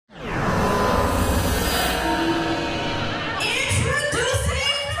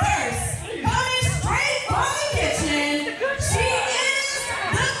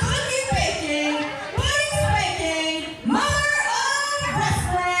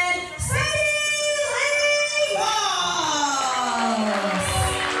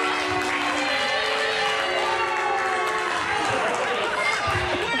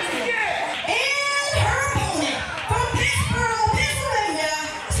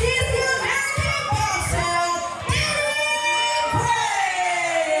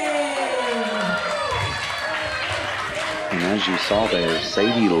you saw there,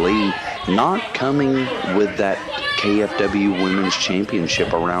 Sadie Lee not coming with that KFW Women's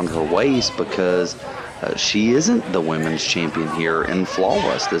Championship around her waist because she isn't the women's champion here in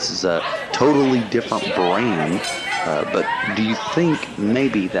Flawless. This is a totally different brand. But do you think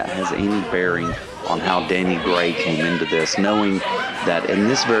maybe that has any bearing on how Dani Grey came into this, knowing that in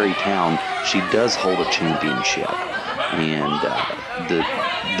this very town she does hold a championship, and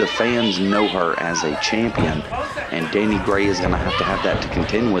the fans know her as a champion, and Dani Grey is going to have that to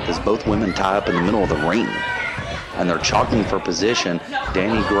contend with as both women tie up in the middle of the ring, and they're chalking for position.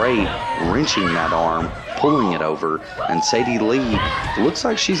 Dani Grey wrenching that arm, pulling it over, and Sadie Lee looks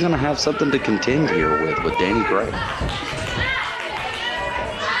like she's going to have something to contend here with Dani Grey.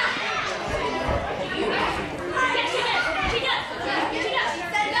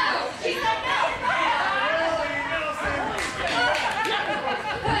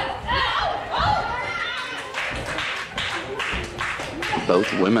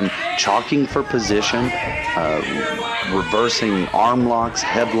 Both women chalking for position, reversing arm locks,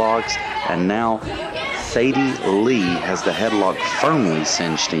 headlocks, and now Sadie Lee has the headlock firmly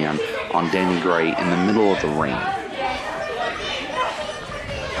cinched in on Dani Grey in the middle of the ring.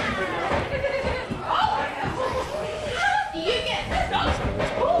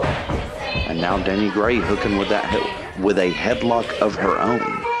 And now Dani Grey hooking with a headlock of her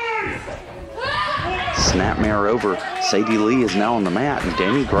own. Snapmare over. Sadie Lee is now on the mat, and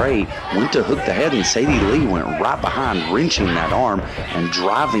Dani Grey went to hook the head, and Sadie Lee went right behind, wrenching that arm and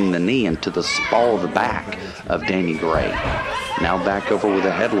driving the knee into the small of the back of Dani Grey. Now back over with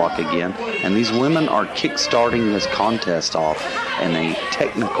a headlock again, and these women are kick-starting this contest off in a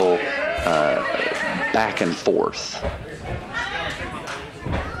technical back and forth.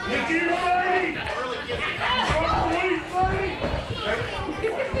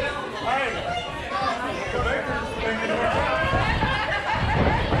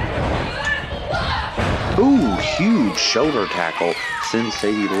 Ooh, huge shoulder tackle sends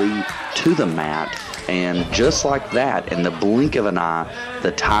Sadie Lee to the mat. And just like that, in the blink of an eye,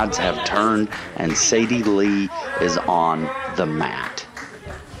 the tides have turned and Sadie Lee is on the mat.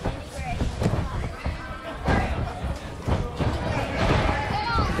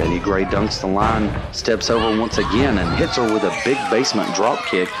 Dani Grey dunks the line, steps over once again, and hits her with a big basement drop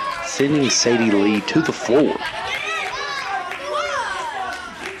kick, sending Sadie Lee to the floor.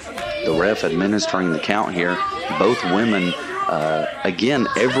 The ref administering the count here. Both women, again,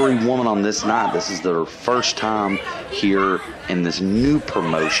 every woman on this night, this is their first time here in this new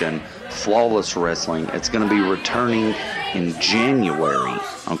promotion, Flawless Wrestling. It's going to be returning in January.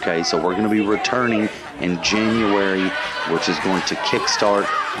 Okay, so we're going to be returning in January, which is going to kickstart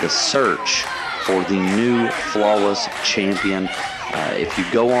the search for the new Flawless champion. If you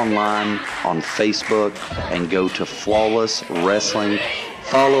go online on Facebook and go to Flawless Wrestling,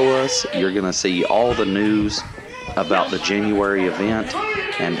 follow us, you're going to see all the news about the January event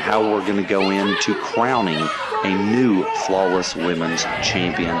and how we're going to go into crowning a new Flawless Women's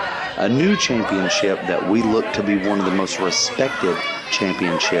Champion. A new championship that we look to be one of the most respected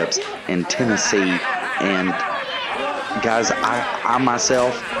championships in Tennessee. And guys, I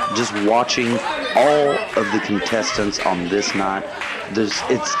myself, just watching all of the contestants on this night,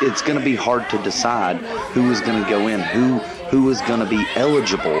 it's going to be hard to decide who is going to go in, who is going to be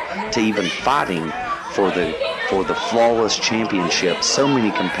eligible to even fighting for the Flawless Championship. So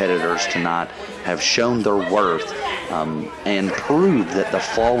many competitors tonight have shown their worth and proved that the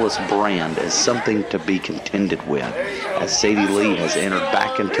Flawless brand is something to be contended with, as Sadie Lee has entered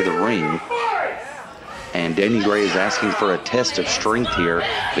back into the ring. And Dani Grey is asking for a test of strength here,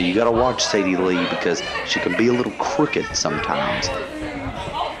 but you got to watch Sadie Lee because she can be a little crooked sometimes.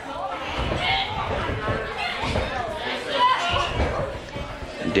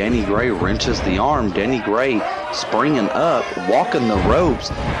 Dani Grey wrenches the arm. Dani Grey springing up, walking the ropes,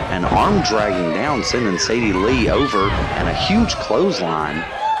 and arm dragging down, sending Sadie Lee over, and a huge clothesline.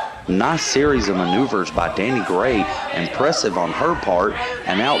 Nice series of maneuvers by Dani Grey, impressive on her part,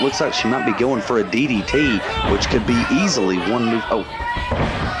 and now it looks like she might be going for a DDT, which could be easily one move. Oh,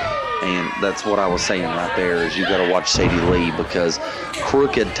 and that's what I was saying right there, is you got to watch Sadie Lee, because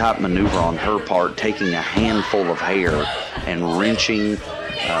crooked type maneuver on her part, taking a handful of hair and wrenching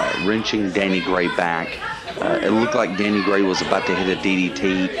Dani Grey back. It looked like Dani Grey was about to hit a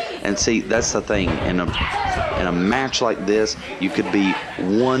DDT, and see, that's the thing, in a match like this, you could be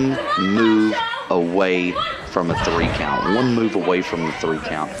one move away from a 3 count, one move away from the 3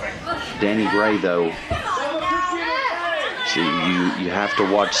 count. Dani Grey, though, you have to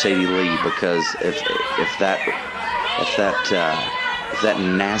watch Sadie Lee, because if that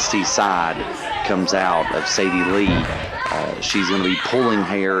nasty side comes out of Sadie Lee, She's going to be pulling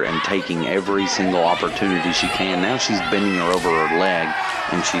hair and taking every single opportunity she can. Now she's bending her over her leg,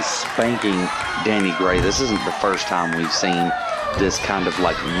 and she's spanking Dani Grey. This isn't the first time we've seen this kind of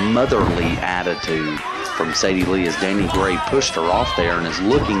like motherly attitude from Sadie Lee, as Dani Grey pushed her off there and is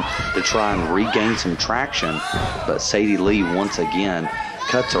looking to try and regain some traction. But Sadie Lee once again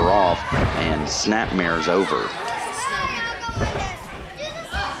cuts her off and snapmares over.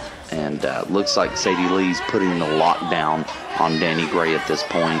 And looks like Sadie Lee's putting the lockdown on Dani Grey at this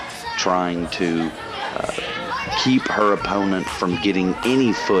point, trying to keep her opponent from getting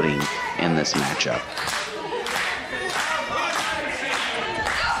any footing in this matchup.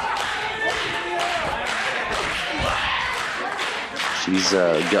 She's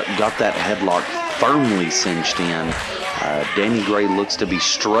got that headlock firmly cinched in. Dani Grey looks to be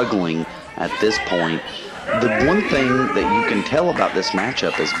struggling at this point. The one thing that you can tell about this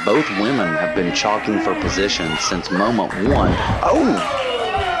matchup is both women have been chalking for position since moment one. Oh!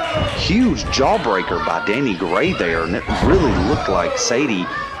 Huge jawbreaker by Dani Grey there, and it really looked like Sadie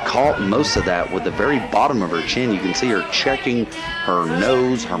caught most of that with the very bottom of her chin. You can see her checking her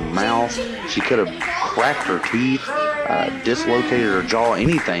nose, her mouth. She could have cracked her teeth, dislocated her jaw,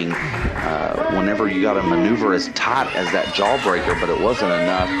 anything whenever you got a maneuver as tight as that jawbreaker, but it wasn't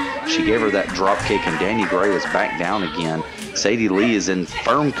enough. She gave her that drop kick, and Dani Grey is back down again. Sadie Lee is in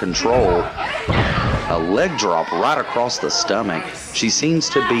firm control. A leg drop right across the stomach. She seems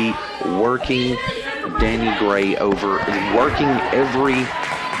to be working Dani Grey over, working every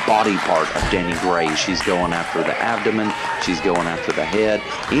body part of Dani Grey. She's going after the abdomen. She's going after the head.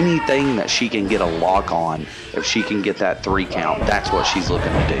 Anything that she can get a lock on, if she can get that 3 count, that's what she's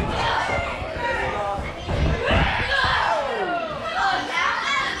looking to do.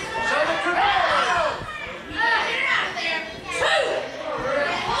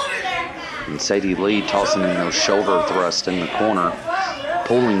 And Sadie Lee tossing in those shoulder thrusts in the corner,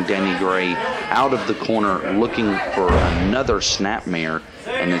 pulling Dani Grey out of the corner, looking for another snapmare,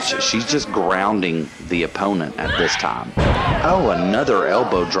 and she's just grounding the opponent at this time. Oh, another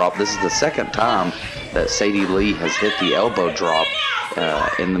elbow drop. This is the second time that Sadie Lee has hit the elbow drop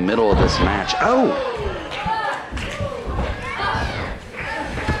in the middle of this match. Oh!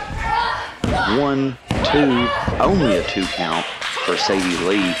 1, 2, only a 2 count for Sadie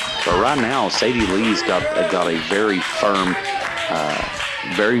Lee. But right now, Sadie Lee's got a very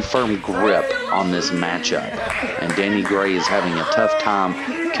firm grip on this matchup, and Dani Grey is having a tough time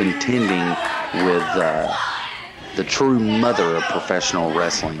contending with the true mother of professional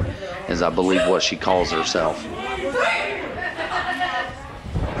wrestling, is I believe what she calls herself.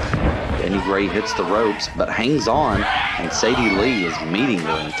 Dani Grey hits the ropes but hangs on, and Sadie Lee is meeting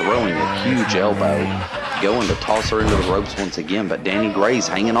her and throwing a huge elbow, going to toss her into the ropes once again, but Dani Grey's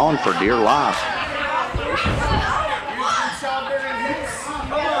hanging on for dear life.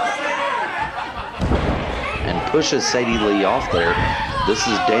 And pushes Sadie Lee off there. This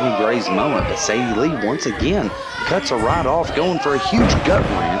is Dani Grey's moment, but Sadie Lee once again cuts her right off, going for a huge gut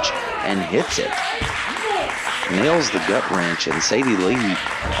wrench and hits it. Nails the gut wrench, and Sadie Lee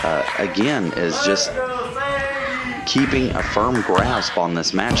again is just keeping a firm grasp on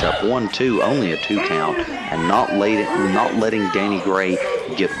this matchup. 1, 2, only a 2 count, and not letting Dani Grey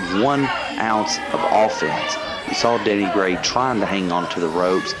get 1 ounce of offense. You saw Dani Grey trying to hang on to the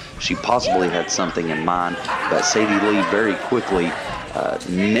ropes. She possibly had something in mind, but Sadie Lee very quickly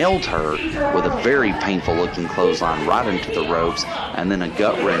nailed her with a very painful looking clothesline right into the ropes, and then a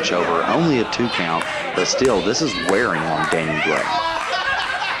gut wrench over. Only a 2 count, but still, this is wearing on Dani Grey.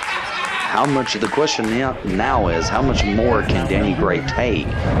 The question now is, how much more can Dani Grey take,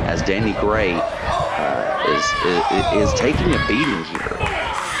 as Dani Grey is taking a beating here.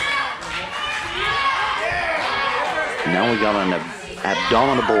 Now we got an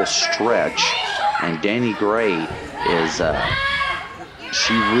abdominal stretch, and Dani Grey is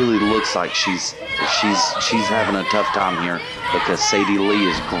she really looks like she's having a tough time here, because Sadie Lee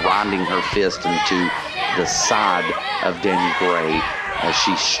is grinding her fist into the side of Dani Grey as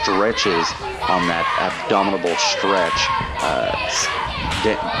she stretches on that abdominal stretch.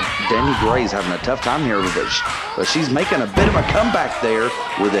 Dani Grey's having a tough time here, but she's making a bit of a comeback there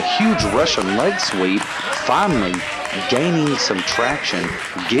with a huge Russian leg sweep, finally gaining some traction,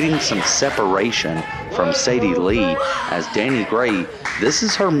 getting some separation from Sadie Lee, as Dani Grey, this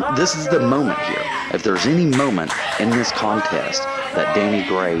is the moment here. If there's any moment in this contest that Dani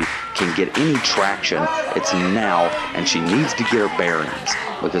Grey can get any traction, it's now, and she needs to get her bearings,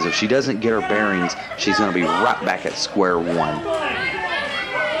 because if she doesn't get her bearings, she's going to be right back at square one.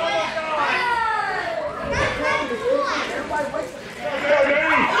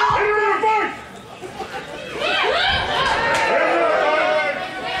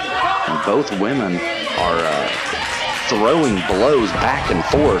 women are throwing blows back and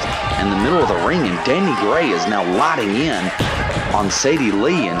forth in the middle of the ring, and Dani Grey is now lighting in on Sadie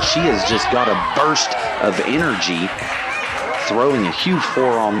Lee, and she has just got a burst of energy, throwing a huge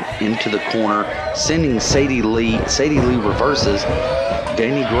forearm into the corner, sending Sadie Lee. Sadie Lee reverses.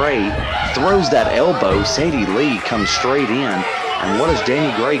 Dani Grey throws that elbow. Sadie Lee comes straight in. And what is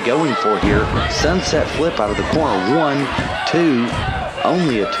Dani Grey going for here? Sunset flip out of the corner. 1, 2,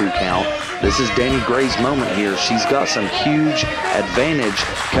 only a 2 count. This is Dani Grey's moment here. She's got some huge advantage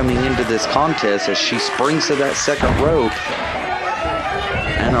coming into this contest as she springs to that second rope.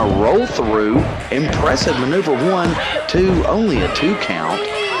 And a roll through. Impressive maneuver. 1, 2, only a 2 count.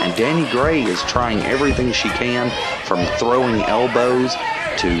 And Dani Grey is trying everything she can, from throwing elbows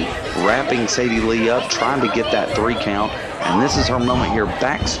to wrapping Sadie Lee up, trying to get that 3 count. And this is her moment here.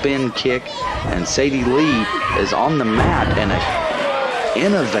 Backspin kick. And Sadie Lee is on the mat, and an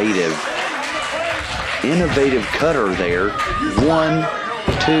innovative cutter there. 1,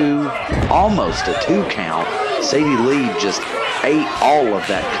 2, almost a 2 count. Sadie Lee just ate all of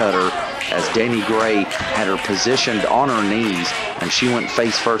that cutter as Dani Grey had her positioned on her knees, and she went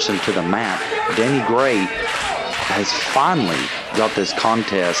face first into the mat. Dani Grey has finally got this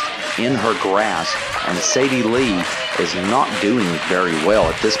contest in her grasp, and Sadie Lee is not doing very well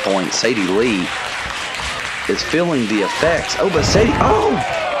at this point. Sadie Lee is feeling the effects. Oh, but Sadie, oh!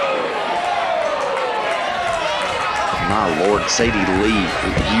 My Lord, Sadie Lee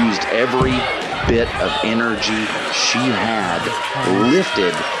used every bit of energy she had,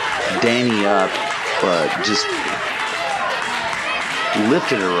 lifted Dani up, just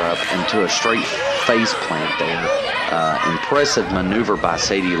lifted her up into a straight face plant there. Impressive maneuver by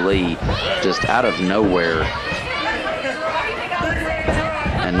Sadie Lee, just out of nowhere.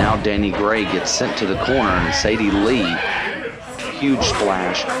 And now Dani Grey gets sent to the corner, and Sadie Lee, huge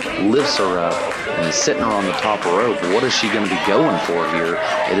splash, lifts her up and is sitting her on the top rope. What is she going to be going for here?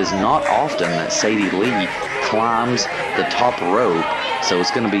 It is not often that Sadie Lee climbs the top rope, so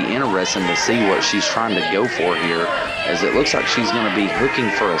it's going to be interesting to see what she's trying to go for here, as it looks like she's going to be hooking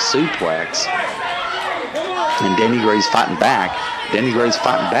for a suplex. And Dani Grey's fighting back. Dani Grey's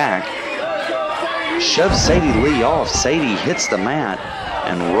fighting back. Shoves Sadie Lee off. Sadie hits the mat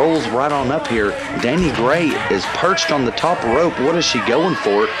and rolls right on up here. Dani Grey is perched on the top rope. What is she going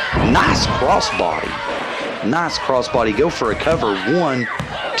for? Nice crossbody. Nice crossbody. Go for a cover. 1,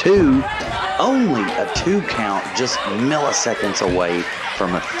 2. Only a 2 count, just milliseconds away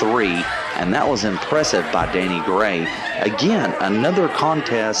from a 3. And that was impressive by Dani Grey. Again, another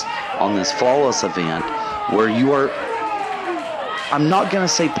contest on this Flawless event where you are, I'm not going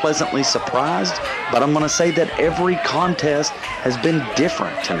to say pleasantly surprised, but I'm going to say that every contest has been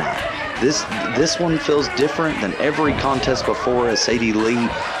different tonight. This one feels different than every contest before, as Sadie Lee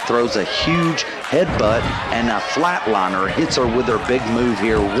throws a huge headbutt, and a flatliner hits her with her big move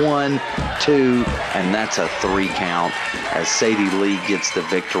here. 1, 2, and that's a 3 count as Sadie Lee gets the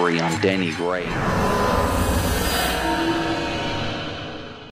victory on Dani Grey.